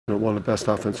One of the best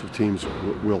offensive teams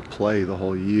will play the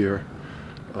whole year.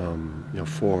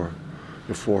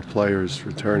 Four players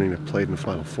returning have played in the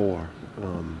Final Four,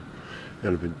 and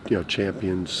have been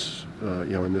champions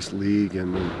in this league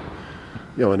and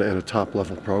in a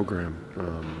top-level program.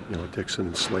 Dixon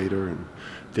and Slater and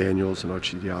Daniels and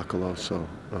Arcidiacono. So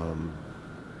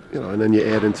and then you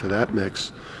add into that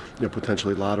mix,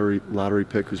 potentially lottery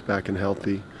pick who's back and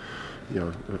healthy.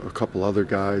 A couple other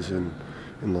guys in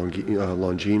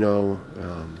Longino,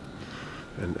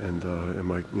 and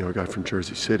my a guy from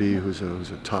Jersey City who's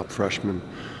a top freshman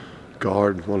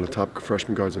guard, one of the top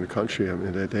freshman guards in the country. I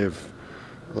mean, they have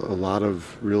a lot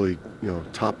of really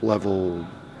top level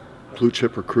blue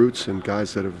chip recruits and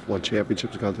guys that have won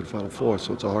championships and gone to the Final Four.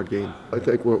 So it's a hard game. I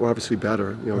think we're obviously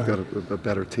better. We've got a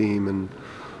better team, and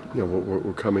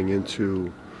we're coming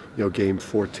into game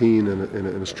 14 in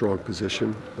a strong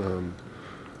position.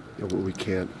 We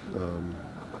can't.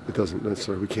 It doesn't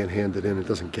necessarily. We can't hand it in. It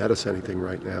doesn't get us anything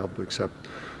right now, but except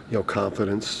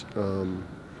confidence.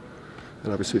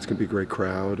 And obviously, it's going to be a great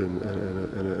crowd and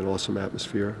an awesome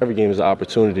atmosphere. Every game is an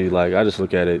opportunity. Like, I just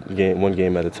look at it one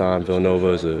game at a time. Villanova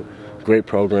is a great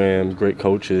program, great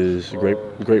coaches,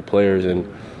 great players, and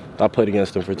I played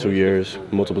against them for 2 years,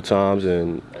 multiple times,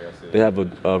 and they have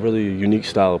a really unique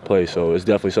style of play. So it's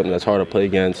definitely something that's hard to play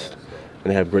against. And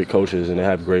they have great coaches, and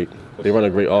they run a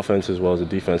great offense as well as a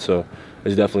defense. So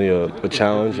it's definitely a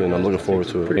challenge, and I'm looking forward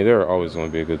to it. I mean, they're always going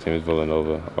to be a good team. It's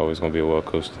Villanova, always going to be a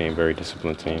well-coached team, very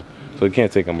disciplined team. So you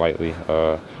can't take them lightly.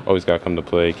 Always got to come to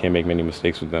play. Can't make many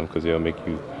mistakes with them because they'll make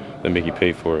you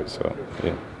pay for it. So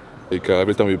yeah. Like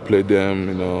every time we play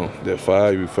them, they're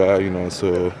 5v5.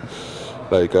 So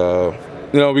like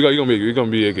we're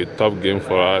gonna be a tough game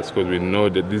for us because we know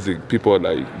that these people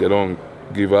they don't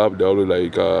give up. They always they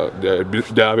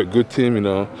have a good team.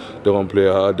 They won't play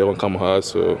hard. They won't come hard.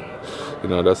 So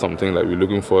that's something we're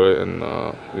looking for it, and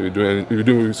we're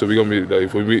doing. So we're gonna be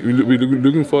if we're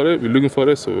looking for it. We're looking for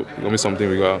it. So it's gonna be something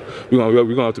we're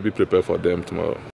gonna have to be prepared for them tomorrow.